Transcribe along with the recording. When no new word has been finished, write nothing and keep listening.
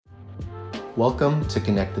Welcome to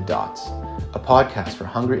Connect the Dots, a podcast for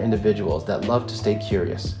hungry individuals that love to stay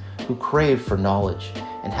curious, who crave for knowledge,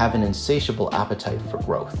 and have an insatiable appetite for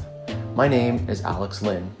growth. My name is Alex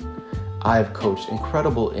Lynn. I have coached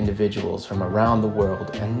incredible individuals from around the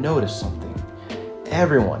world and noticed something.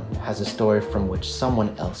 Everyone has a story from which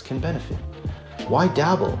someone else can benefit. Why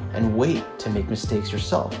dabble and wait to make mistakes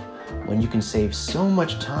yourself when you can save so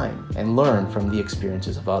much time and learn from the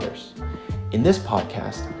experiences of others? In this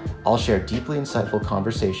podcast, I'll share deeply insightful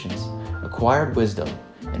conversations, acquired wisdom,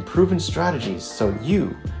 and proven strategies so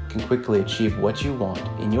you can quickly achieve what you want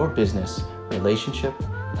in your business, relationship,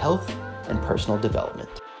 health, and personal development.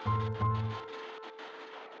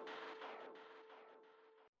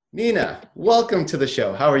 Nina, welcome to the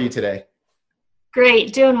show. How are you today?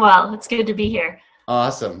 Great, doing well. It's good to be here.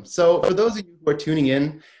 Awesome. So for those of you who are tuning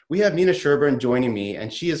in, we have Nina Sherburne joining me,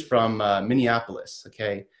 and she is from Minneapolis,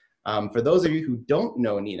 okay? For those of you who don't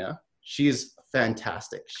know Nina, she's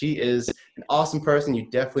fantastic. She is an awesome person. You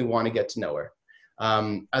definitely want to get to know her.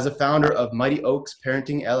 As a founder of Mighty Oaks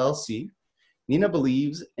Parenting LLC, Nina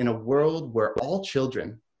believes in a world where all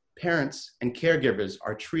children, parents, and caregivers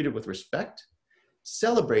are treated with respect,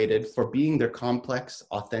 celebrated for being their complex,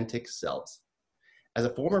 authentic selves. As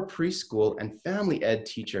a former preschool and family ed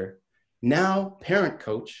teacher, now parent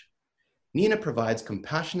coach, Nina provides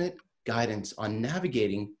compassionate guidance on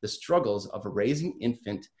navigating the struggles of raising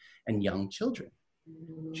infant and young children.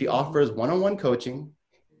 She offers one-on-one coaching,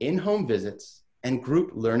 in-home visits, and group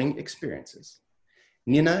learning experiences.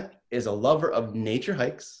 Nina is a lover of nature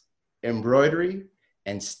hikes, embroidery,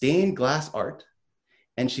 and stained glass art,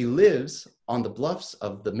 and she lives on the bluffs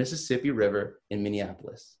of the Mississippi River in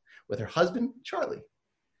Minneapolis with her husband, Charlie.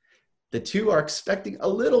 The two are expecting a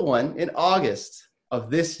little one in August of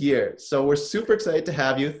this year. So we're super excited to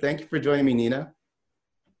have you. Thank you for joining me, Nina.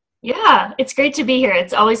 Yeah, it's great to be here.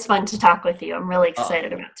 It's always fun to talk with you. I'm really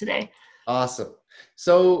excited about today. Awesome.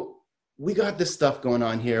 So we got this stuff going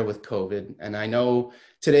on here with COVID, and I know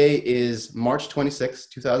today is March 26,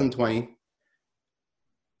 2020.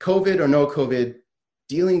 COVID or no COVID,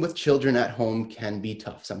 dealing with children at home can be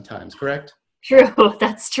tough sometimes, correct? True,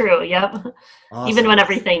 that's true. Yep. Awesome. Even when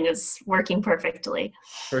everything is working perfectly.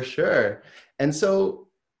 For sure. And so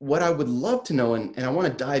what I would love to know, and I want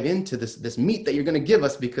to dive into this meat that you're going to give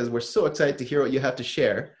us because we're so excited to hear what you have to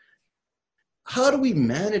share. How do we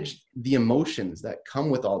manage the emotions that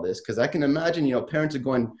come with all this? Because I can imagine, parents are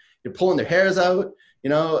they're pulling their hairs out,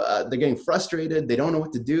 they're getting frustrated. They don't know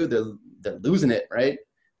what to do. They're losing it, right?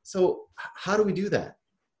 So how do we do that?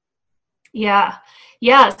 Yeah.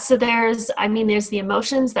 So there's the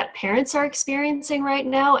emotions that parents are experiencing right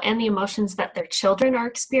now and the emotions that their children are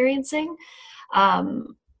experiencing.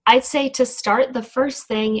 I'd say to start, the first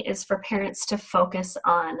thing is for parents to focus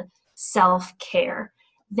on self-care.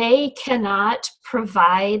 They cannot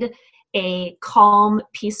provide a calm,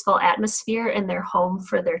 peaceful atmosphere in their home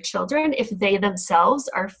for their children if they themselves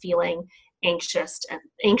are feeling anxious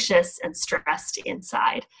and stressed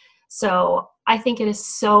inside. So I think it is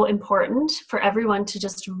so important for everyone to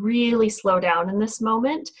just really slow down in this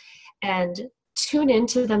moment and tune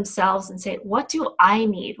into themselves and say, what do I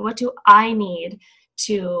need? What do I need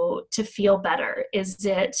to feel better? Is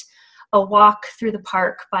it a walk through the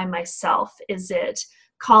park by myself? Is it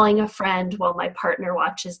calling a friend while my partner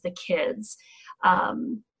watches the kids?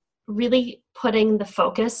 Really putting the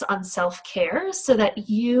focus on self-care so that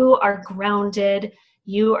you are grounded,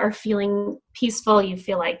 you are feeling peaceful, you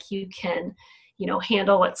feel like you can,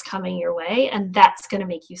 handle what's coming your way. And that's going to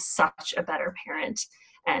make you such a better parent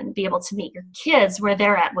and be able to meet your kids where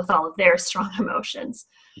they're at with all of their strong emotions.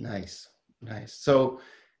 Nice. So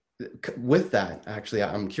with that, actually,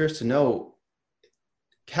 I'm curious to know,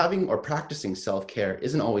 having or practicing self-care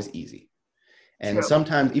isn't always easy. And True.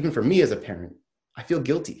 Sometimes, even for me as a parent, I feel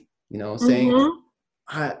guilty, saying,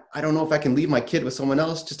 I don't know if I can leave my kid with someone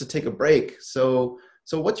else just to take a break. So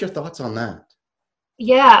what's your thoughts on that?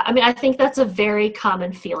 Yeah, I think that's a very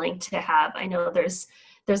common feeling to have. I know there's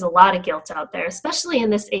a lot of guilt out there, especially in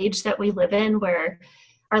this age that we live in where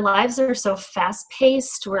our lives are so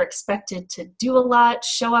fast-paced. We're expected to do a lot,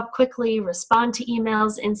 show up quickly, respond to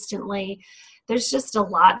emails instantly. There's just a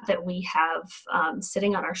lot that we have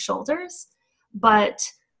sitting on our shoulders. But,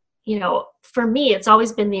 for me, it's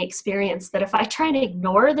always been the experience that if I try to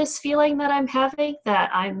ignore this feeling that I'm having, that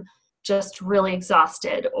I'm just really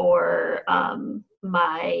exhausted or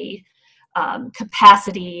my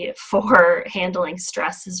capacity for handling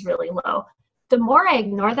stress is really low. The more I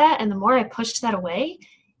ignore that and the more I push that away,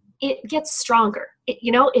 it gets stronger.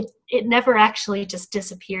 It never actually just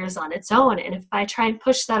disappears on its own. And if I try and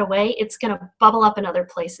push that away, it's going to bubble up in other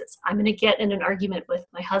places. I'm going to get in an argument with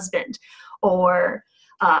my husband, or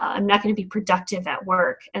I'm not going to be productive at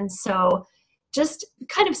work. And so just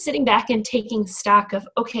kind of sitting back and taking stock of,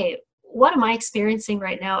 okay, what am I experiencing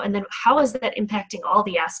right now? And then how is that impacting all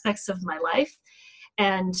the aspects of my life?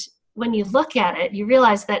 And when you look at it, you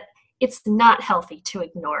realize that it's not healthy to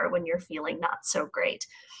ignore when you're feeling not so great.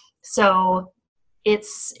 So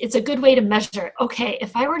it's a good way to measure, okay,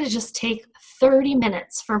 if I were to just take 30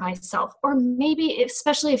 minutes for myself, or maybe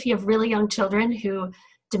especially if you have really young children who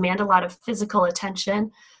demand a lot of physical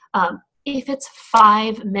attention, if it's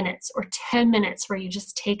 5 minutes or 10 minutes where you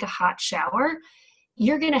just take a hot shower,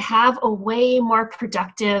 you're going to have a way more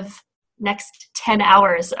productive next 10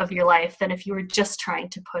 hours of your life than if you were just trying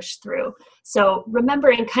to push through. So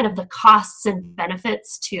remembering kind of the costs and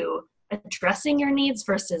benefits to addressing your needs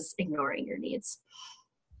versus ignoring your needs.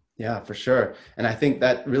 Yeah, for sure. And I think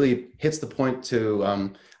that really hits the point to,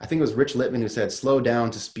 I think it was Rich Littman who said, slow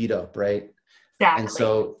down to speed up, right? Exactly. And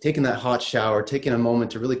so taking that hot shower, taking a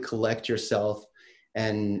moment to really collect yourself.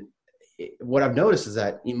 And what I've noticed is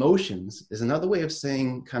that emotions is another way of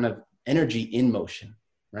saying kind of energy in motion,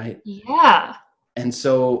 right? Yeah. And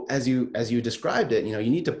so as you described it, you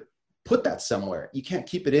need to put that somewhere. You can't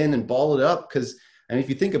keep it in and ball it up, because if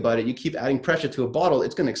you think about it, you keep adding pressure to a bottle,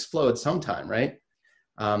 it's going to explode sometime, right?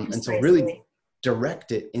 And so really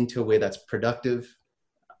direct it into a way that's productive,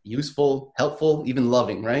 useful, helpful, even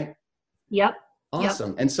loving, right? Yep.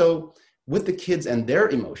 Awesome. Yep. And so with the kids and their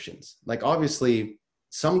emotions, like obviously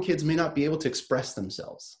some kids may not be able to express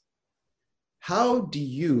themselves. How do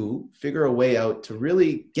you figure a way out to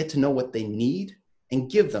really get to know what they need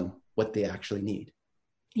and give them what they actually need?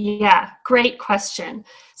 Yeah, great question.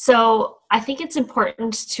 So I think it's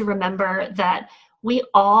important to remember that we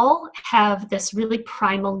all have this really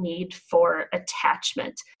primal need for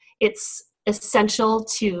attachment. It's essential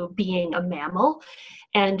to being a mammal.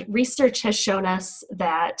 And research has shown us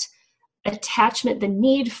that attachment, the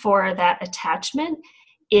need for that attachment,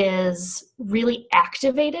 is really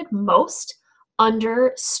activated most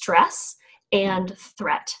under stress and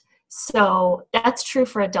threat. So that's true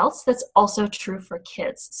for adults. That's also true for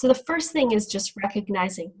kids. So the first thing is just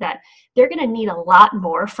recognizing that they're going to need a lot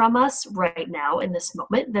more from us right now in this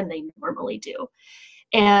moment than they normally do.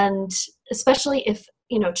 And especially if,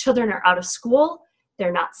 children are out of school,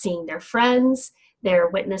 they're not seeing their friends, they're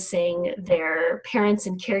witnessing their parents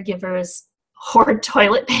and caregivers hoard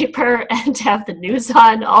toilet paper and have the news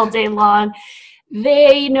on all day long,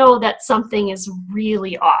 they know that something is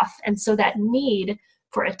really off. And so that need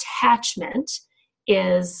for attachment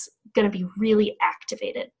is going to be really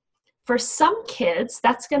activated. For some kids,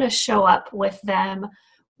 that's going to show up with them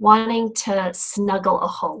wanting to snuggle a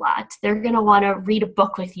whole lot. They're going to want to read a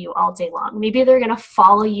book with you all day long. Maybe they're going to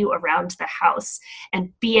follow you around the house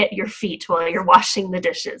and be at your feet while you're washing the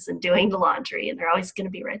dishes and doing the laundry, and they're always going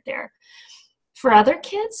to be right there. For other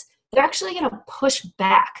kids, they're actually going to push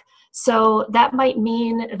back. So that might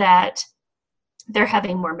mean that they're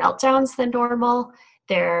having more meltdowns than normal.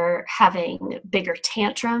 They're having bigger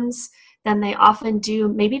tantrums than they often do.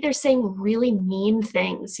 Maybe they're saying really mean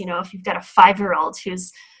things. If you've got a 5-year-old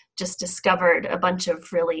who's just discovered a bunch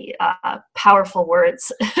of really powerful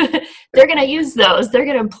words, they're going to use those. They're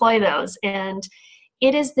going to employ those. And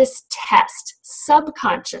it is this test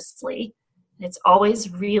subconsciously. It's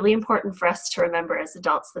always really important for us to remember as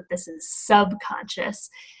adults that this is subconscious,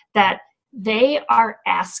 that they are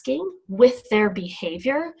asking with their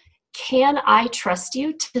behavior, can I trust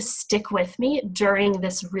you to stick with me during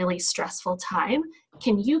this really stressful time?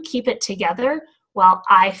 Can you keep it together while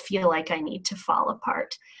I feel like I need to fall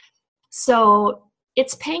apart? So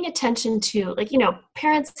it's paying attention to,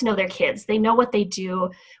 parents know their kids. They know what they do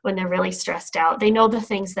when they're really stressed out. They know the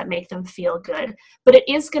things that make them feel good. But it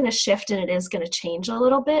is going to shift and it is going to change a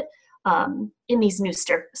little bit in these new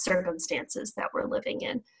circumstances that we're living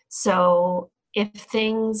in. So if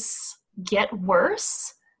things get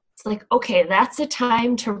worse, it's like, okay, that's a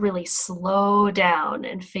time to really slow down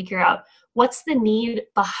and figure out what's the need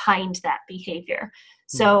behind that behavior.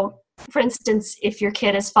 So, for instance, if your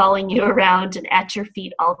kid is following you around and at your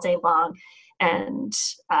feet all day long and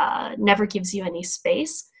never gives you any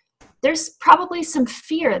space, there's probably some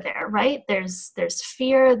fear there, right? There's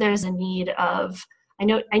fear. There's a need of,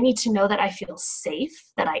 I need to know that I feel safe,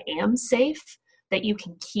 that I am safe, that you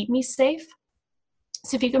can keep me safe.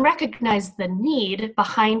 So if you can recognize the need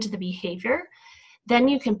behind the behavior, then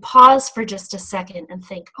you can pause for just a second and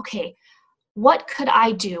think, okay, what could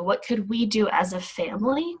I do? What could we do as a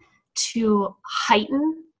family to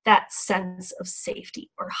heighten that sense of safety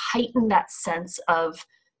or heighten that sense of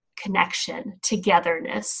connection,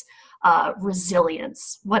 togetherness,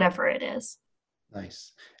 resilience, whatever it is?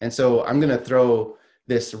 Nice. And so I'm going to throw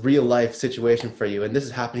this real life situation for you. And this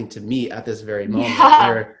is happening to me at this very moment Yeah.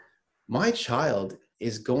 where my child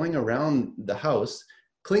is going around the house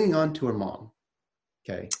clinging on to her mom.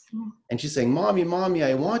 Okay. And she's saying, "Mommy, mommy,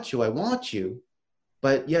 I want you. I want you."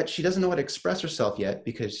 But yet she doesn't know how to express herself yet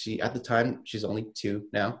because at the time, she's only 2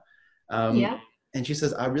 now. Yeah. And she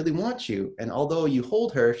says, "I really want you." And although you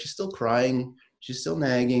hold her, she's still crying. She's still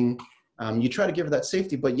nagging. You try to give her that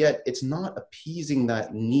safety, but yet it's not appeasing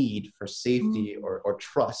that need for safety Mm. or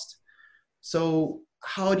trust. So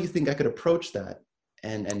how do you think I could approach that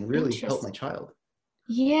and really help my Interesting. child?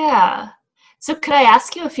 Yeah. So could I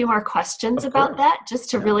ask you a few more questions Of about course. that, just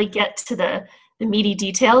to Yeah, really get to the meaty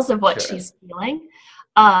details of what sure. she's feeling?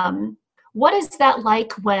 Um, what is that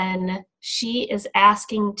like when she is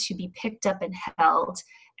asking to be picked up and held,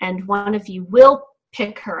 and one of you will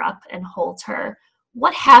pick her up and hold her?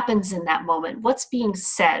 What happens in that moment? What's being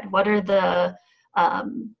said?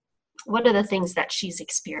 Um, what are the things that she's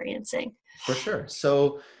experiencing? For sure.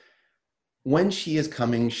 So when she is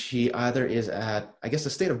coming, she either is at, I guess, a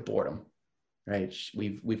state of boredom, right?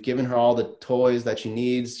 We've given her all the toys that she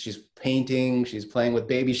needs. She's painting, she's playing with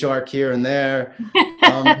Baby Shark here and there.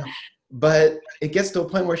 Um, but it gets to a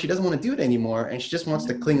point where she doesn't want to do it anymore and she just wants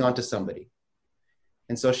to cling on to somebody.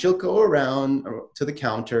 And so she'll go around to the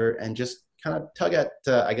counter and just kind of tug at,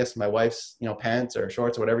 I guess, my wife's, pants or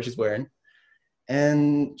shorts or whatever she's wearing.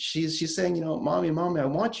 And she's saying, "Mommy, mommy, I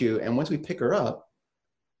want you." And once we pick her up,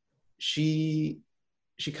 she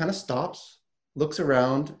she kind of stops, looks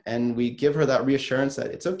around, and we give her that reassurance that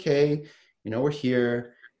it's okay, we're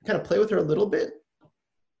here. Kind of play with her a little bit,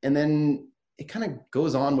 and then it kind of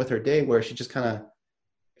goes on with her day where she just kind of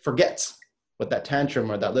forgets what that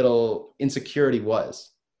tantrum or that little insecurity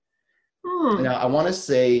was. Hmm. Now, I want to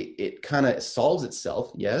say it kind of solves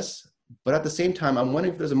itself, yes, but at the same time, I'm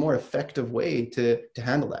wondering if there's a more effective way to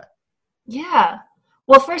handle that. Yeah.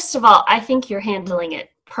 Well, first of all, I think you're handling it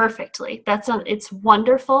perfectly. It's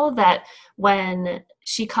wonderful that when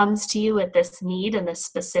she comes to you with this need and this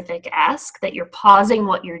specific ask, that you're pausing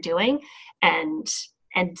what you're doing and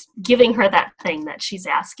and giving her that thing that she's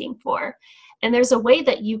asking for. And there's a way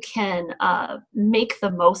that you can make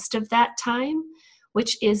the most of that time,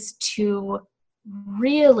 which is to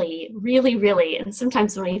really, really, really, and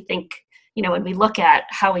sometimes when we think, when we look at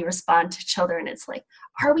how we respond to children, it's like,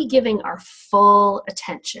 are we giving our full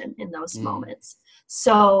attention in those Mm, moments?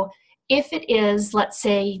 So if it is, let's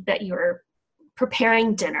say that you're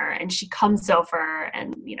preparing dinner and she comes over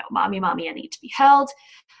and, "Mommy, mommy, I need to be held."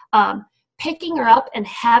 Um, Picking her up and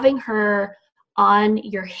having her on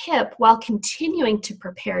your hip while continuing to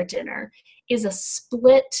prepare dinner is a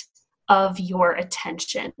split of your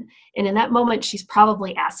attention. And in that moment, she's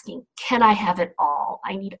probably asking, "Can I have it all?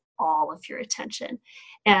 I need all of your attention."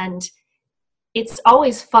 And it's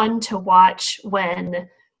always fun to watch when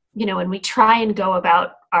we try and go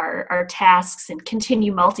about our tasks and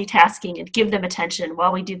continue multitasking and give them attention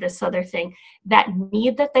while we do this other thing. That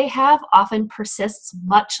need that they have often persists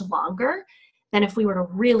much longer than if we were to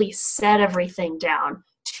really set everything down,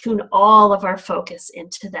 tune all of our focus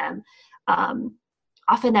into them. um,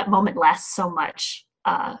 Often that moment lasts so much,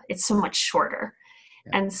 it's so much shorter.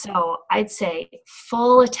 yeah. And so I'd say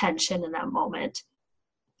full attention in that moment,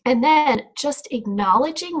 and then just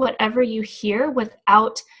acknowledging whatever you hear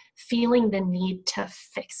without feeling the need to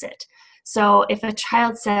fix it. So if a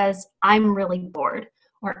child says, "I'm really bored,"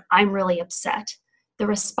 or "I'm really upset," the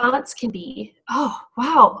response can be, "Oh,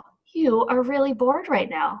 wow, you are really bored right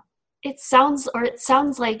now. It sounds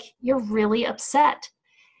like you're really upset."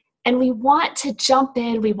 And we want to jump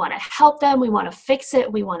in, we want to help them, we want to fix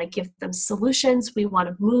it, we want to give them solutions, we want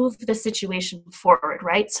to move the situation forward,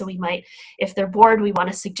 right? So we might, if they're bored, we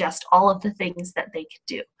want to suggest all of the things that they could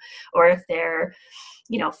do. Or if they're,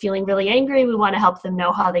 feeling really angry, we want to help them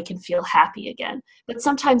know how they can feel happy again. But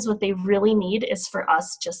sometimes what they really need is for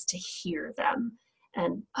us just to hear them.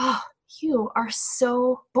 And, "Oh, you are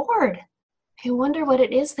so bored. I wonder what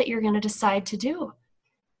it is that you're going to decide to do."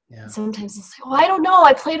 Yeah. Sometimes it's like, "Oh, I don't know.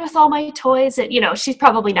 I played with all my toys." And, she's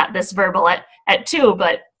probably not this verbal at 2,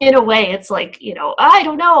 but in a way it's like, "I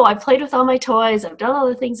don't know. I played with all my toys. I've done all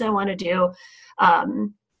the things I want to do.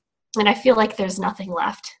 Um, and I feel like there's nothing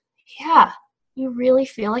left." Yeah, you really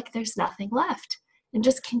feel like there's nothing left. And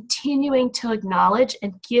just continuing to acknowledge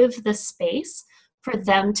and give the space for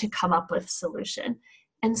them to come up with a solution.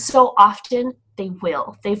 And so often they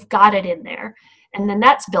will. They've got it in there. And then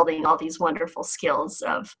that's building all these wonderful skills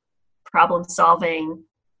of problem solving,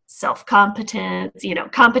 self-competence,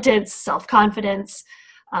 competence, self-confidence.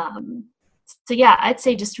 So yeah, I'd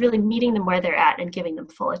say just really meeting them where they're at and giving them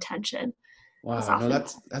full attention. as Wow, no,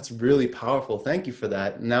 often. that's really powerful. Thank you for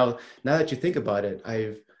that. Now that you think about it,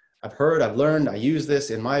 I've heard, I've learned, I use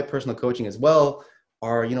this in my personal coaching as well,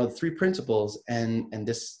 are, you know, the three principles and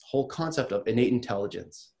this whole concept of innate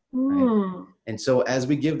intelligence, right? Mm, And so as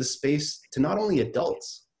we give the space to not only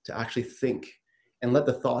adults to actually think and let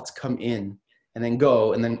the thoughts come in and then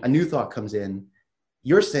go, and then a new thought comes in,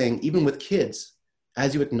 you're saying even with kids,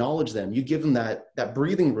 as you acknowledge them, you give them that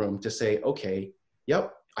breathing room to say, okay,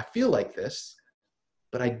 yep, I feel like this,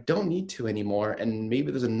 but I don't need to anymore. And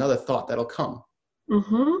maybe there's another thought that'll come.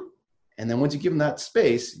 mm-hmm. And then once you give them that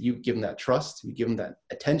space, you give them that trust, you give them that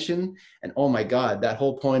attention. And oh my God, that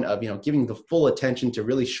whole point of, you know, giving the full attention to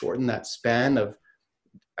really shorten that span of,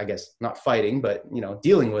 I guess, not fighting, but, you know,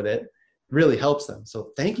 dealing with it really helps them.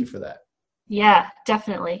 So thank you for that. Yeah,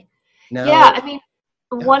 definitely. Yeah, Now, I mean,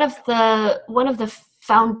 yeah, one of the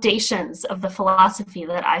foundations of the philosophy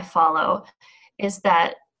that I follow is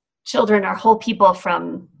that children are whole people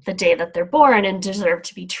from the day that they're born and deserve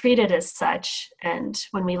to be treated as such. And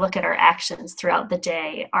when we look at our actions throughout the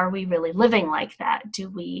day, are we really living like that? Do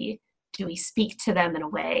we speak to them in a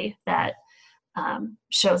way that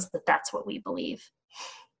shows that that's what we believe?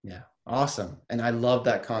 yeah, awesome. And I love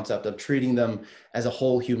that concept of treating them as a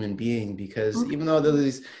whole human being, because even though they're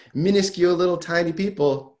these minuscule little tiny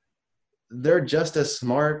people, they're just as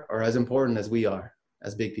smart or as important as we are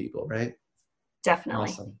as big people, right? Definitely.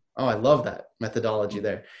 Awesome. Oh, I love that methodology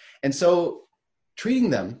there. And so treating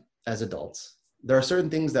them as adults, there are certain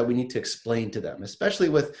things that we need to explain to them, especially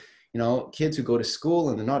with, you know, kids who go to school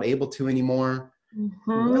and they're not able to anymore.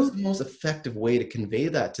 What is Hmm. the most effective way to convey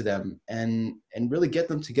that to them and really get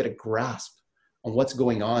them to get a grasp on what's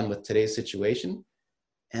going on with today's situation,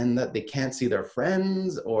 and that they can't see their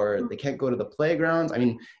friends or they can't go to the playgrounds? I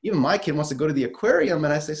mean, even my kid wants to go to the aquarium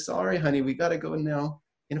and I say, sorry, honey, we got to go now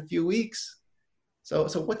in a few weeks. So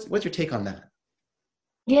what's your take on that?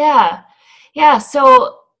 Yeah. Yeah.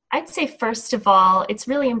 So I'd say, first of all, it's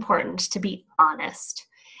really important to be honest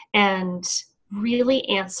and really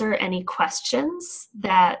answer any questions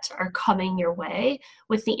that are coming your way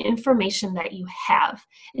with the information that you have.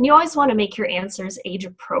 And you always want to make your answers age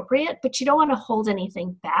appropriate, but you don't want to hold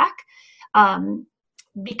anything back. Um,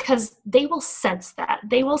 because they will sense that.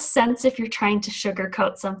 They will sense if you're trying to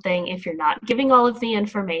sugarcoat something, if you're not giving all of the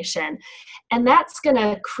information. And that's going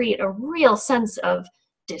to create a real sense of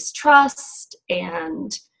distrust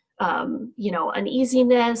and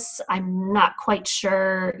uneasiness. I'm not quite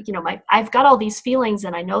sure, I've got all these feelings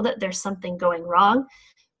and I know that there's something going wrong,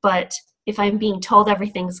 but if I'm being told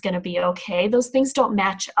everything's going to be okay, those things don't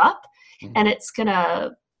match up, Mhm. and it's going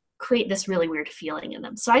to create this really weird feeling in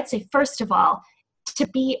them. So I'd say, first of all, to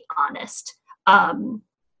be honest.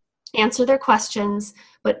 Answer their questions,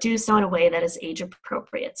 but do so in a way that is age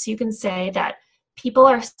appropriate. So you can say that people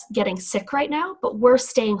are getting sick right now, but we're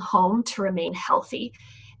staying home to remain healthy.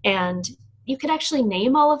 And you could actually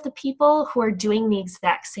name all of the people who are doing the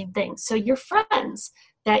exact same thing. So your friends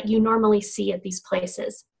that you normally see at these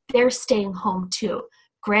places, they're staying home too.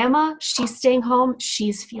 Grandma, she's staying home,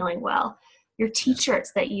 she's feeling well. Your Yeah.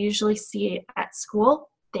 teachers that you usually see at school,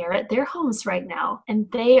 they're at their homes right now and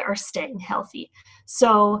they are staying healthy.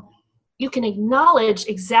 So you can acknowledge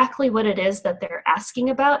exactly what it is that they're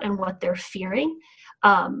asking about and what they're fearing.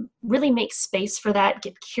 Really make space for that.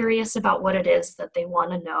 Get curious about what it is that they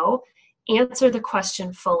want to know. Answer the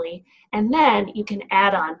question fully. And then you can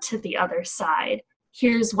add on to the other side.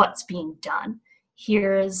 Here's what's being done.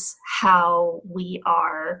 Here's how we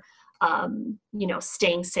are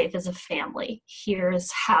staying safe as a family.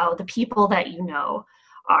 Here's how the people that you know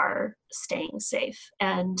are staying safe.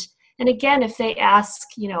 And again, if they ask,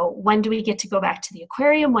 when do we get to go back to the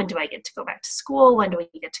aquarium? When do I get to go back to school? When do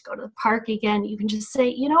we get to go to the park again? You can just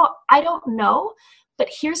say, I don't know, but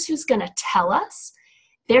here's who's going to tell us.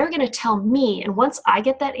 They're going to tell me. And once I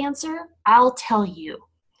get that answer, I'll tell you.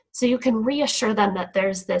 So you can reassure them that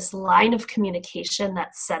there's this line of communication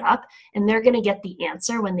that's set up, and they're going to get the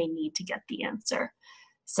answer when they need to get the answer.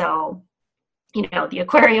 So the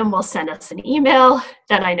aquarium will send us an email,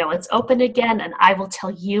 then I know it's open again, and I will tell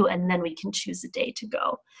you, and then we can choose a day to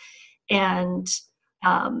go. And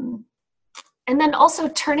um, and then also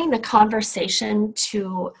turning the conversation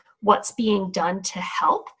to what's being done to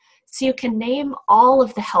help. So you can name all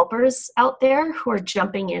of the helpers out there who are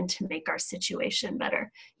jumping in to make our situation better.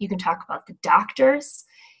 You can talk about the doctors.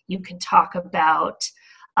 You can talk about,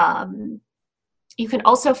 you can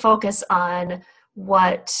also focus on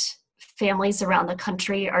what families around the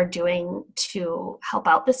country are doing to help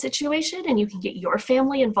out the situation, and you can get your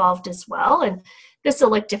family involved as well. And this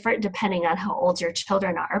will look different depending on how old your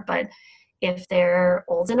children are, but if they're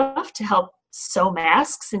old enough to help sew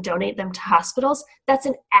masks and donate them to hospitals, that's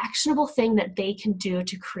an actionable thing that they can do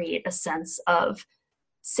to create a sense of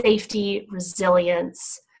safety,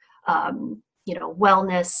 resilience,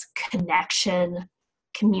 wellness, connection,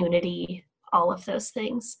 community, all of those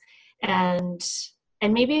things. And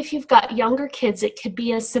maybe if you've got younger kids, it could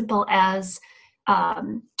be as simple as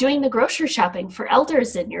doing the grocery shopping for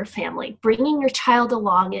elders in your family, bringing your child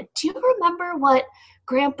along. And do you remember what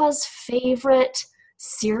grandpa's favorite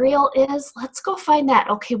cereal is? Let's go find that.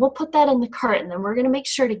 Okay, we'll put that in the cart, and then we're going to make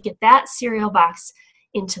sure to get that cereal box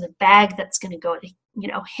into the bag that's going to go to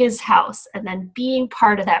his house, and then being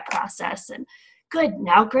part of that process. And good,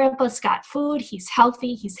 now grandpa's got food, he's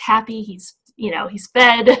healthy, he's happy, he's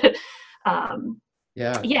fed.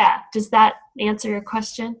 Yeah, does that answer your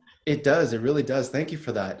question? It does. It really does. Thank you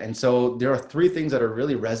for that. And so there are three things that are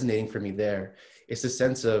really resonating for me there. It's a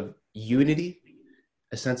sense of unity,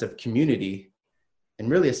 a sense of community, and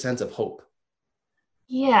really a sense of hope.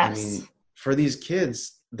 Yes. I mean, for these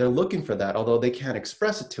kids, they're looking for that, although they can't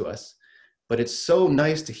express it to us. But it's so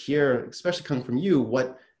nice to hear, especially coming from you,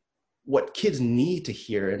 what kids need to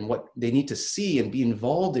hear and what they need to see and be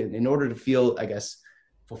involved in order to feel, I guess,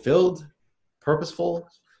 fulfilled, purposeful,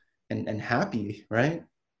 and happy, right?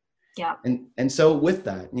 Yeah. And so with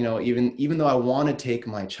that, even though I want to take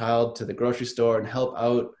my child to the grocery store and help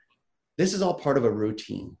out, this is all part of a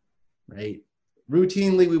routine, right?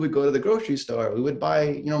 Routinely, we would go to the grocery store, we would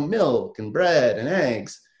buy, milk and bread and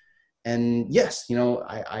eggs. And yes,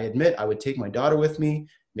 I admit I would take my daughter with me,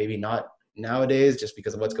 maybe not nowadays just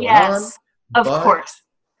because of what's going on. Of course.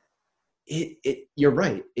 You're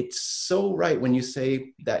right. It's so right when you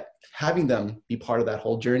say that having them be part of that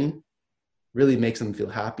whole journey really makes them feel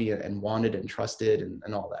happy and wanted and trusted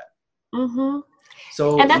and all that. Mm-hmm.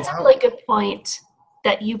 So, and that's a really good point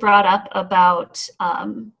that you brought up about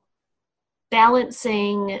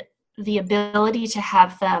balancing the ability to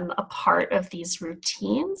have them a part of these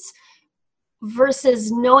routines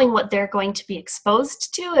versus knowing what they're going to be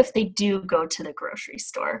exposed to if they do go to the grocery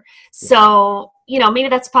store. So, maybe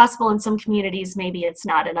that's possible in some communities, maybe it's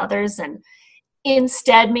not in others. And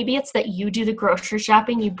instead, maybe it's that you do the grocery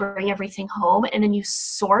shopping, you bring everything home, and then you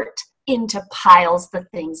sort into piles the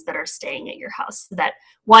things that are staying at your house. So that,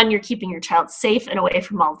 one, you're keeping your child safe and away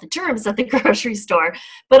from all the germs at the grocery store,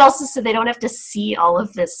 but also so they don't have to see all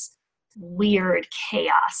of this weird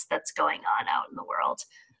chaos that's going on out in the world.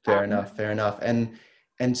 Fair enough.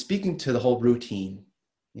 And speaking to the whole routine,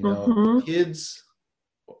 kids,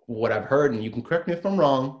 what I've heard, and you can correct me if I'm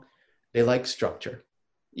wrong, they like structure.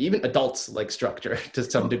 Even adults like structure to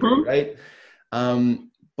some degree, right?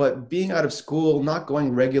 But being out of school, not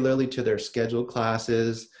going regularly to their scheduled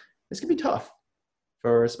classes, this can be tough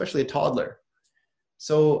for especially a toddler.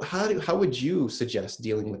 So how would you suggest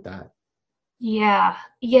dealing with that? Yeah.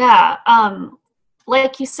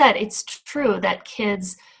 Like you said, it's true that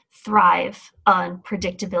kids thrive on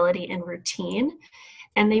predictability and routine,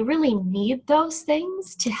 and they really need those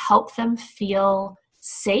things to help them feel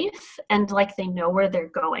safe and like they know where they're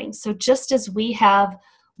going. So just as we have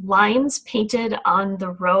lines painted on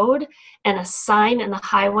the road and a sign in the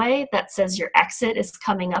highway that says your exit is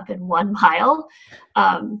coming up in 1 mile,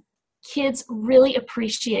 kids really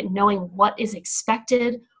appreciate knowing what is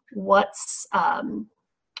expected, what's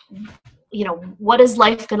what is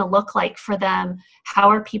life going to look like for them? How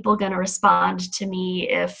are people going to respond to me?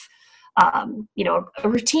 If a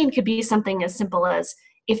routine could be something as simple as,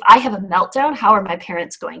 if I have a meltdown, how are my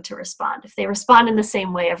parents going to respond? If they respond in the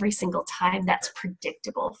same way every single time, that's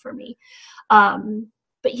predictable for me.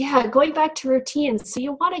 But yeah, going back to routines, so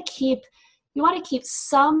you want to keep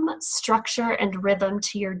some structure and rhythm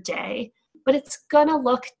to your day, but it's gonna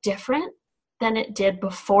look different than it did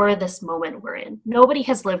before this moment we're in. Nobody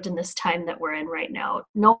has lived in this time that we're in right now.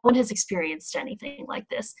 No one has experienced anything like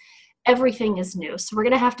this. Everything is new. So we're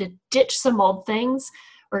gonna have to ditch some old things.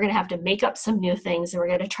 We're going to have to make up some new things, and we're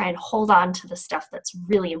going to try and hold on to the stuff that's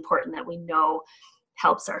really important that we know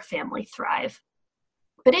helps our family thrive.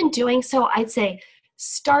 But in doing so, I'd say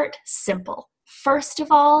start simple. First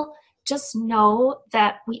of all, just know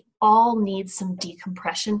that we all need some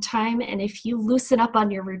decompression time. And if you loosen up on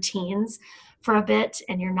your routines for a bit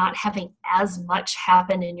and you're not having as much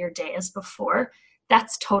happen in your day as before,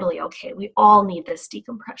 that's totally okay. We all need this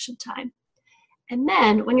decompression time. And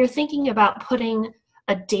then when you're thinking about putting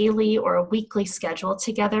a daily or a weekly schedule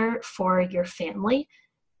together for your family,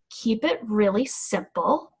 keep it really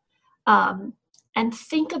simple, and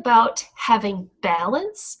think about having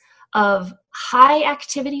balance of high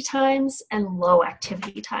activity times and low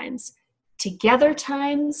activity times, together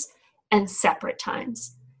times and separate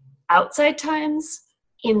times, outside times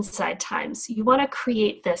inside times. You want to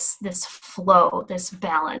create this flow, this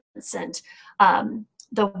balance. And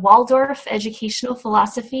the Waldorf educational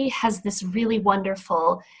philosophy has this really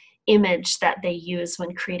wonderful image that they use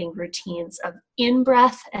when creating routines of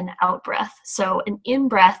in-breath and out-breath. So an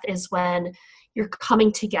in-breath is when you're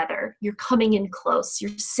coming together, you're coming in close,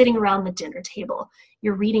 you're sitting around the dinner table,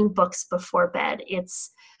 you're reading books before bed.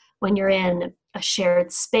 It's when you're in a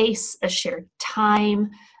shared space, a shared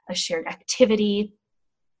time, a shared activity,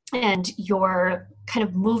 and your kind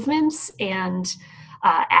of movements and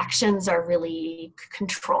actions are really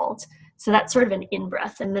controlled. So that's sort of an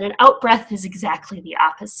in-breath. And then an out-breath is exactly the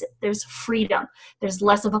opposite. There's freedom. There's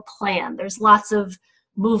less of a plan. There's lots of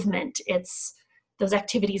movement. Those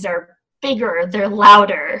activities are bigger, they're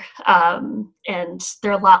louder, and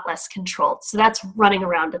they're a lot less controlled. So that's running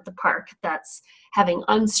around at the park. That's having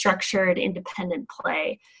unstructured, independent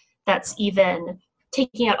play. That's even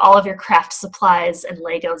taking out all of your craft supplies and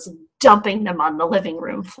Legos and dumping them on the living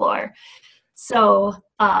room floor. So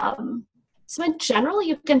in general,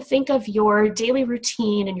 you can think of your daily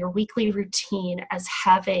routine and your weekly routine as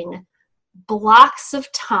having blocks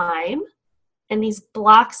of time, and these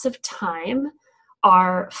blocks of time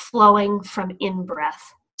are flowing from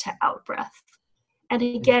in-breath to out-breath. And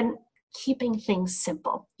again, keeping things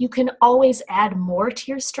simple. You can always add more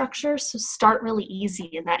to your structure, so start really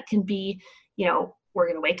easy, and that can be, we're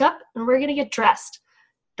going to wake up and we're going to get dressed.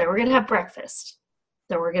 Then we're going to have breakfast.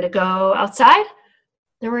 Then we're going to go outside.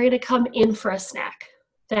 Then we're going to come in for a snack.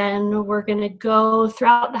 Then we're going to go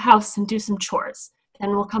throughout the house and do some chores.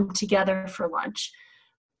 Then we'll come together for lunch.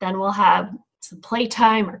 Then we'll have some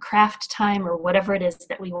playtime or craft time or whatever it is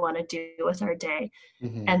that we want to do with our day.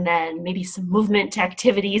 Mm-hmm. And then maybe some movement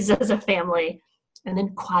activities as a family, and then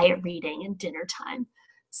quiet reading and dinner time.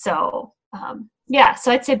 So,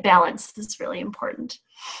 so I'd say balance is really important.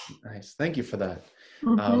 Nice. Thank you for that.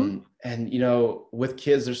 Mm-hmm. And, with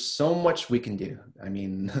kids, there's so much we can do. I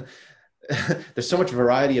mean, there's so much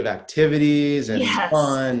variety of activities and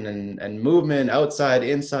fun and movement, outside,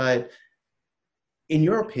 inside. In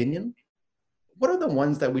your opinion, what are the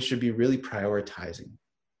ones that we should be really prioritizing?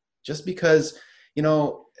 Just because,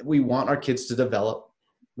 we want our kids to develop.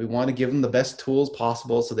 We want to give them the best tools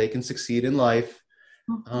possible so they can succeed in life.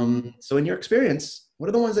 Mm-hmm. So in your experience, what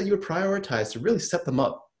are the ones that you would prioritize to really set them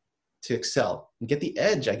up to excel and get the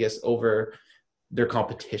edge, I guess, over their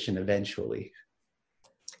competition eventually?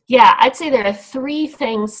 Yeah, I'd say there are 3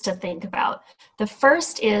 things to think about. The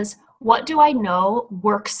first is, what do I know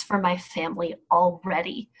works for my family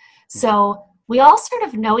already? So we all sort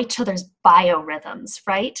of know each other's biorhythms,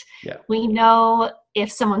 right? Yeah. We know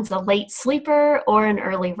if someone's a late sleeper or an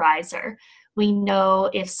early riser. We know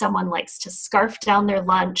if someone likes to scarf down their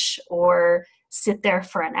lunch or sit there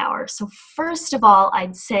for an hour. So first of all,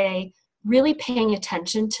 I'd say really paying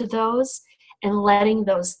attention to those and letting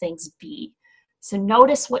those things be. So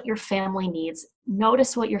notice what your family needs.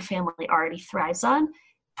 Notice what your family already thrives on.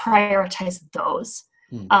 Prioritize those.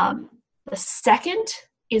 The second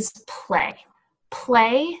is play.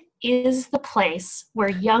 Play is the place where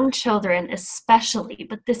young children especially,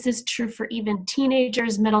 but this is true for even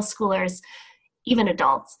teenagers, middle schoolers, even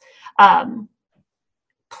adults.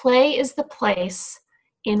 Play is the place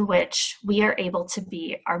in which we are able to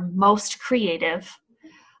be our most creative.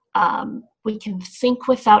 We can think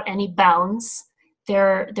without any bounds.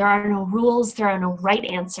 There are no rules. There are no right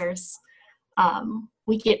answers.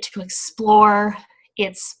 We get to explore.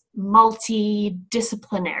 It's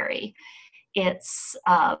multidisciplinary. It's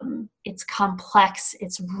complex.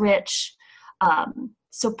 It's rich.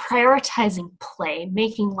 So prioritizing play,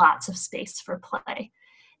 making lots of space for play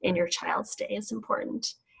in your child's day is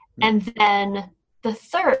important. And then the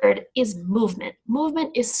third is movement.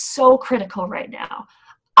 Movement is so critical right now.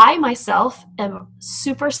 I myself am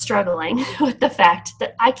super struggling with the fact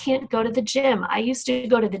that I can't go to the gym. I used to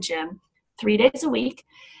go to the gym 3 days a week,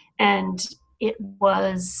 and it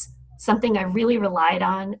was something I really relied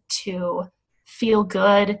on to feel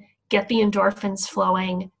good, get the endorphins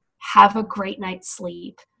flowing, have a great night's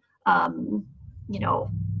sleep,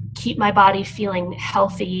 keep my body feeling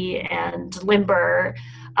healthy and limber.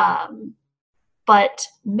 But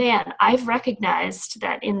man, I've recognized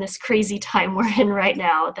that in this crazy time we're in right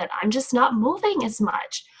now, that I'm just not moving as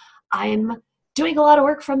much. I'm doing a lot of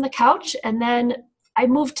work from the couch, and then I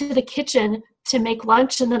move to the kitchen to make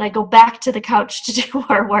lunch, and then I go back to the couch to do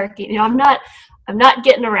more work. I'm not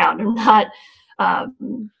getting around. I'm not,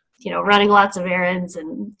 running lots of errands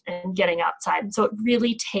and getting outside. And so it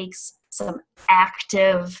really takes some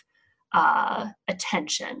active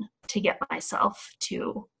attention to get myself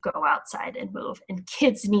to go outside and move. And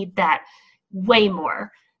kids need that way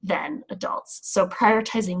more than adults. So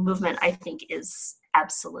prioritizing movement, I think, is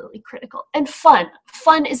absolutely critical. And fun.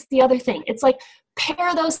 Fun is the other thing. It's like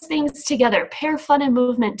pair those things together, pair fun and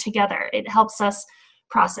movement together. It helps us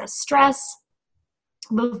process stress.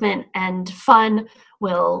 Movement and fun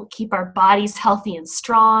will keep our bodies healthy and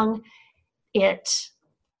strong.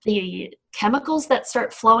 The chemicals that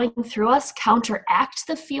start flowing through us counteract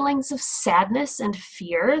the feelings of sadness and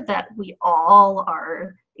fear that we all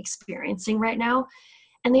are experiencing right now.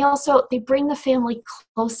 And they bring the family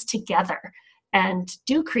close together and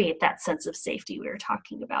do create that sense of safety we were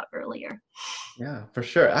talking about earlier. Yeah, for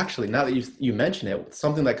sure. Actually, now that you mention it,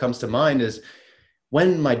 something that comes to mind is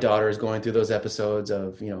when my daughter is going through those episodes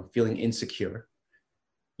of, feeling insecure,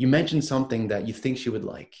 you mentioned something that you think she would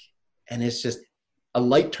like. And it's just a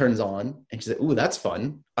light turns on and she's like, ooh, that's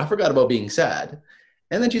fun. I forgot about being sad.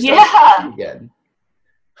 And then she starts again.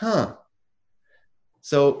 Huh.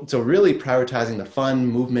 So really prioritizing the fun,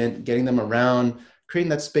 movement, getting them around, creating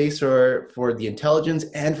that space for the intelligence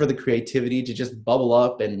and for the creativity to just bubble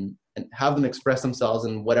up and have them express themselves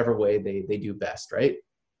in whatever way they do best, right?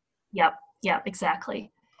 Yep,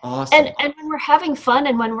 exactly. Awesome. And when we're having fun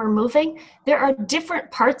and when we're moving, there are different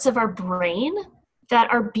parts of our brain that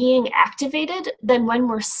are being activated than when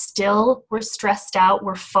we're stressed out,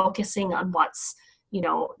 we're focusing on what's,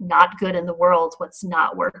 not good in the world, what's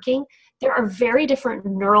not working. There are very different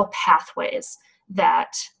neural pathways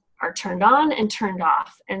that are turned on and turned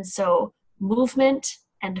off. And so movement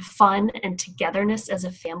and fun and togetherness as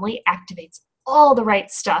a family activates all the right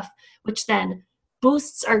stuff, which then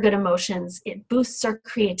boosts our good emotions. It boosts our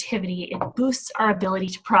creativity. It boosts our ability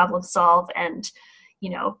to problem solve and,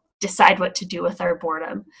 decide what to do with our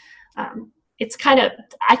boredom. It's kind of,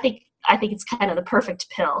 I think it's kind of the perfect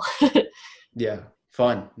pill. Yeah,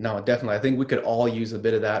 fun. No, definitely. I think we could all use a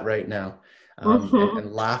bit of that right now.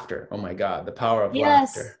 And laughter. Oh my God, the power of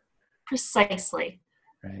laughter. Yes, precisely.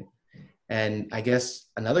 Right. And I guess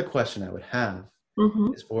another question I would have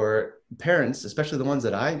is for parents, especially the ones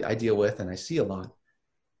that I deal with and I see a lot,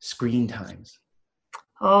 screen times.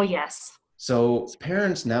 Oh, yes. So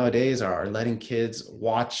parents nowadays are letting kids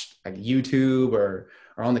watch like YouTube or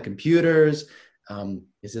on the computers.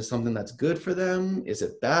 Is this something that's good for them? Is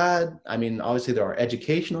it bad? I mean, obviously there are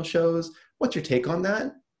educational shows. What's your take on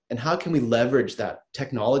that? And how can we leverage that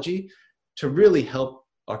technology to really help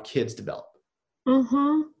our kids develop?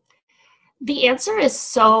 The answer is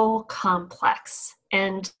so complex.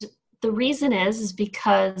 And the reason is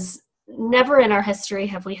because never in our history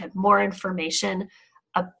have we had more information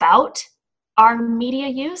about our media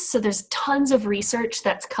use. So there's tons of research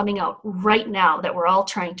that's coming out right now that we're all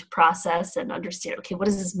trying to process and understand. Okay, what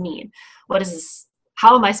does this mean?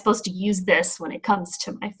 How am I supposed to use this when it comes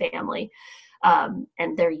to my family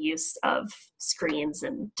and their use of screens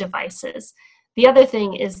and devices? The other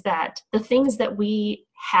thing is that the things that we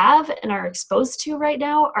have and are exposed to right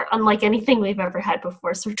now are unlike anything we've ever had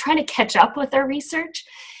before. So we're trying to catch up with our research,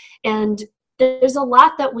 and there's a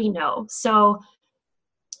lot that we know. So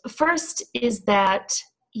first is that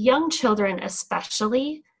young children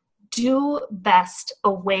especially do best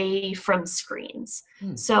away from screens.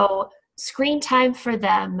 So screen time for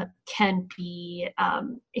them can be,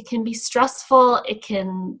 it can be stressful. It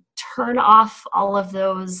can turn off all of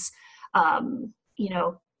those,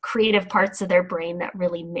 creative parts of their brain that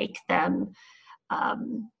really make them,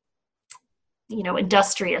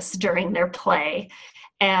 industrious during their play.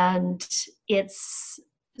 And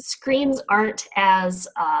screens aren't as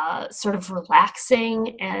sort of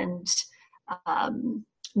relaxing and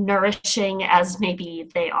nourishing as maybe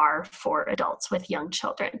they are for adults with young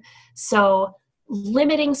children. So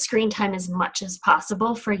limiting screen time as much as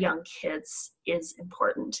possible for young kids is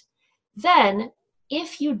important. Then,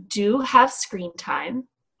 if you do have screen time,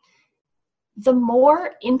 the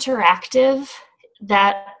more interactive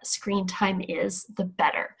that screen time is, the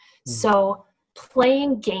better. So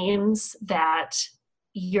playing games that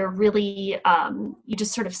you're really, you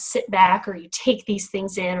just sort of sit back, or you take these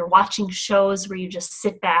things in, or watching shows where you just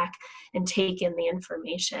sit back and take in the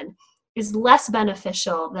information is less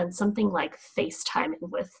beneficial than something like FaceTiming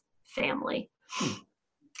with family.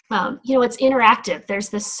 It's interactive. There's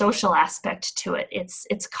this social aspect to it.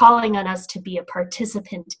 It's calling on us to be a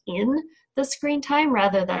participant in the screen time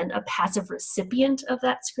rather than a passive recipient of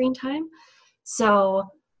that screen time. So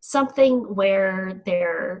something where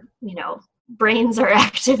their, brains are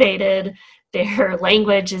activated, their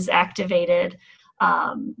language is activated.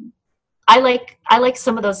 I like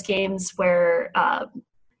some of those games where,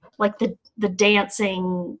 like the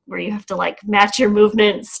dancing, where you have to like match your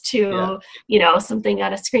movements to, something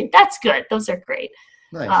on a screen. That's good. Those are great.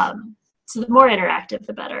 Nice. So the more interactive,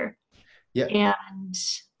 the better. Yeah. And,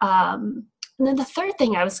 um, and then the third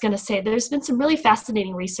thing I was going to say, there's been some really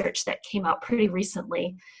fascinating research that came out pretty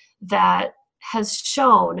recently that has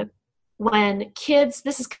shown when kids,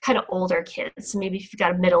 this is kind of older kids, so maybe if you've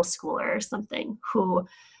got a middle schooler or something who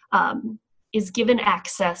is given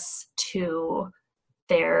access to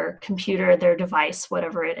their computer, their device,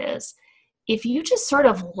 whatever it is, if you just sort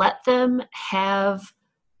of let them have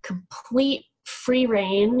complete free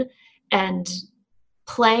reign and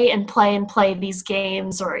play and play and play these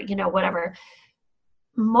games or, whatever,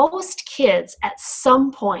 most kids at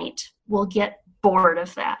some point will get bored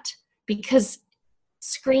of that because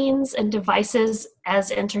screens and devices,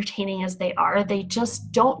 as entertaining as they are, they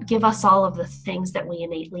just don't give us all of the things that we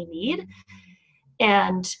innately need.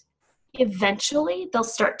 And eventually they'll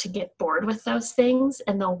start to get bored with those things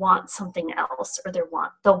and they'll want something else, or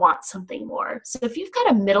they'll want something more. So if you've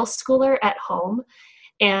got a middle schooler at home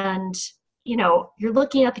and you're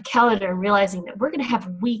looking at the calendar and realizing that we're going to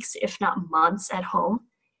have weeks, if not months at home,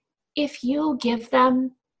 if you give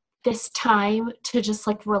them this time to just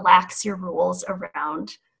like relax your rules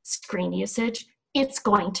around screen usage, it's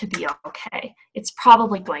going to be okay. It's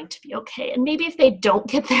probably going to be okay. And maybe if they don't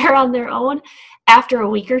get there on their own, after a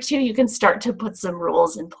week or two, you can start to put some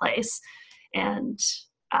rules in place and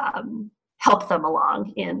help them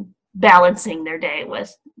along in balancing their day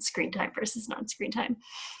with screen time versus non-screen time.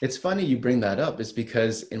 It's funny you bring that up. It's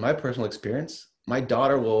because in my personal experience, my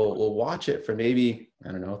daughter will watch it for maybe,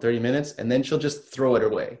 I don't know, 30 minutes, and then she'll just throw it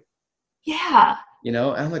away. Yeah. And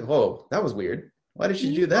I'm like, whoa, that was weird. Why did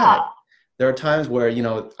she do that? There are times where,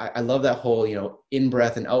 I love that whole, in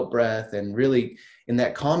breath and out breath, and really in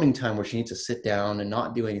that calming time where she needs to sit down and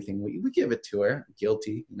not do anything, we give it to her,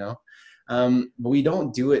 guilty, but we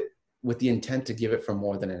don't do it with the intent to give it for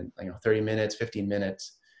more than 30 minutes, 15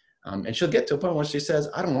 minutes. And she'll get to a point where she says,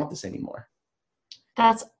 I don't want this anymore.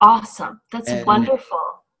 That's awesome. That's wonderful.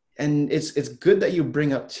 And it's good that you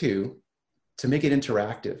bring up too, to make it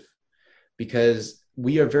interactive, because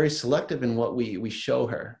we are very selective in what we show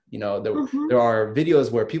her. There are videos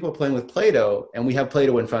where people are playing with Play-Doh and we have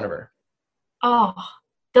Play-Doh in front of her. Oh,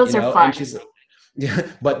 those are fun. And she's, yeah,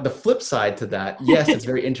 but the flip side to that, yes, it's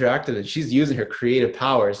very interactive, and she's using her creative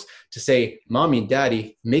powers to say, Mommy and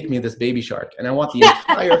Daddy, make me this baby shark. And I want the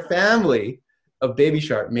entire family of baby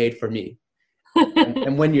shark made for me.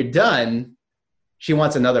 And when you're done, she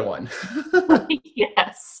wants another one.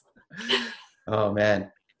 Yes. Oh,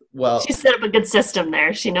 man. Well, she set up a good system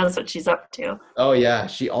there. She knows what she's up to. Oh, yeah.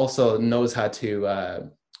 She also knows how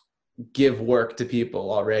to give work to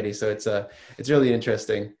people already. So it's really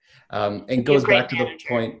interesting. And goes back to the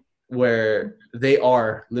point where they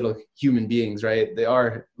are little human beings, right? They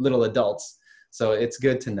are little adults. So it's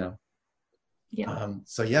good to know. Yeah.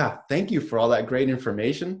 So yeah, thank you for all that great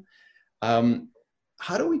information.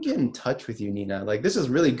 How do we get in touch with you, Nina? Like, this is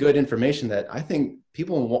really good information that I think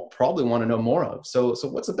people probably want to know more of. So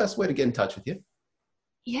what's the best way to get in touch with you?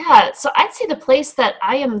 Yeah, so I'd say the place that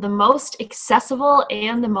I am the most accessible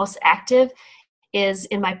and the most active is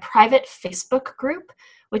in my private Facebook group,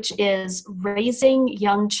 which is Raising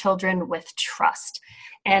Young Children with Trust.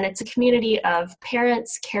 And it's a community of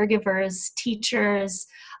parents, caregivers, teachers,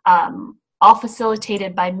 all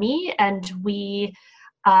facilitated by me. And we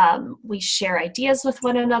share ideas with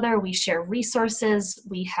one another. We share resources.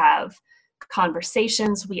 We have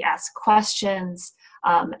conversations. We ask questions.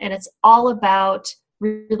 And it's all about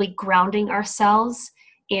really grounding ourselves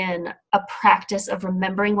in a practice of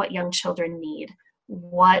remembering what young children need,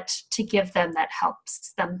 what to give them that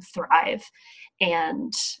helps them thrive.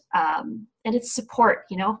 And it's support,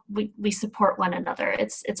 we support one another.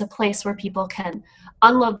 It's a place where people can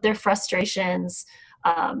unload their frustrations,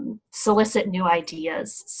 solicit new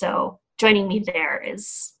ideas. So joining me there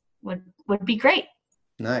would be great.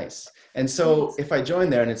 Nice. And so if I join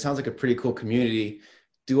there, and it sounds like a pretty cool community,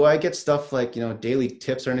 do I get stuff like, daily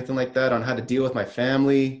tips or anything like that on how to deal with my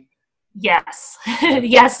family? Yes.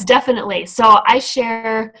 Yes, definitely. So I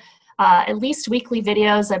share at least weekly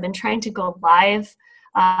videos. I've been trying to go live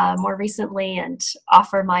more recently and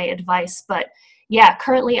offer my advice. But yeah,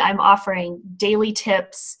 currently I'm offering daily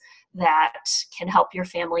tips that can help your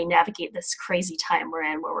family navigate this crazy time we're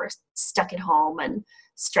in, where we're stuck at home and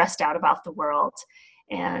stressed out about the world.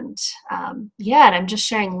 And and I'm just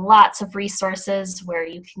sharing lots of resources where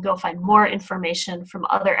you can go find more information from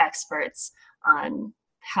other experts on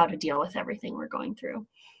how to deal with everything we're going through.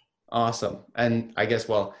 Awesome. And I guess,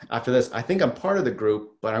 after this, I think I'm part of the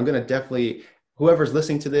group, but I'm going to definitely, whoever's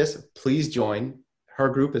listening to this, please join. Her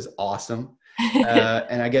group is awesome.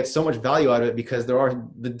 And I get so much value out of it because there are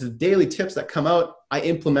the daily tips that come out, I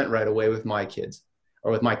implement right away with my kids.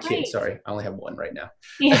 or with my kids. Great. Sorry, I only have one right now.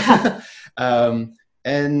 Yeah.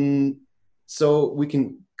 And so we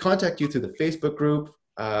can contact you through the Facebook group.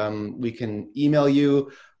 We can email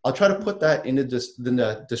you. I'll try to put that in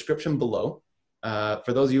the description below.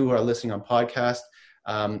 For those of you who are listening on podcast,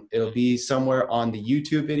 it'll be somewhere on the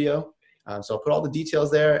YouTube video. So I'll put all the details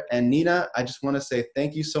there. And Nina, I just want to say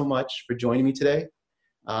thank you so much for joining me today.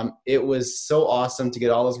 It was so awesome to get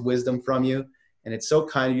all this wisdom from you. And it's so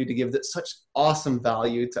kind of you to give such awesome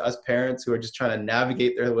value to us parents who are just trying to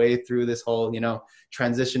navigate their way through this whole,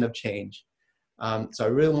 transition of change. So I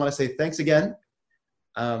really want to say thanks again.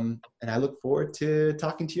 And I look forward to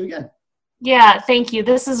talking to you again. Yeah, thank you.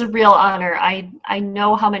 This is a real honor. I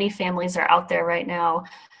know how many families are out there right now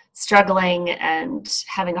struggling and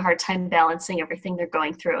having a hard time balancing everything they're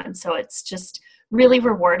going through. And so it's just really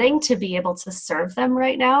rewarding to be able to serve them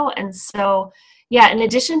right now. And so, yeah, in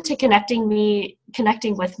addition to connecting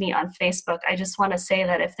with me on Facebook, I just want to say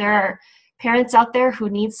that if there are parents out there who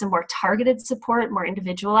need some more targeted support, more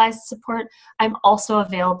individualized support, I'm also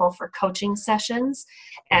available for coaching sessions,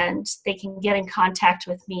 and they can get in contact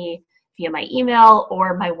with me via my email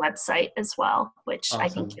or my website as well, which awesome. I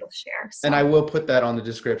think you'll share. So. And I will put that on the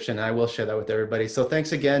description. I will share that with everybody. So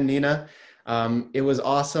thanks again, Nina. It was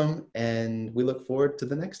awesome, and we look forward to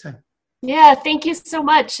the next time. Yeah, thank you so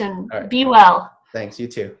much, and right. Be well. Thanks, you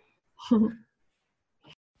too.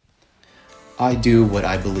 I do what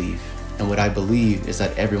I believe, and what I believe is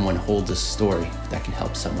that everyone holds a story that can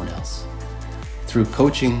help someone else. Through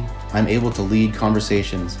coaching, I'm able to lead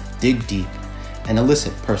conversations, dig deep, and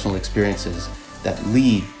elicit personal experiences that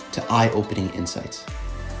lead to eye-opening insights.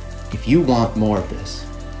 If you want more of this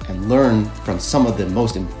and learn from some of the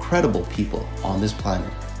most incredible people on this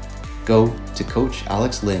planet, go to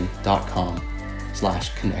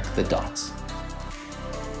coachalexlin.com/connectthedots.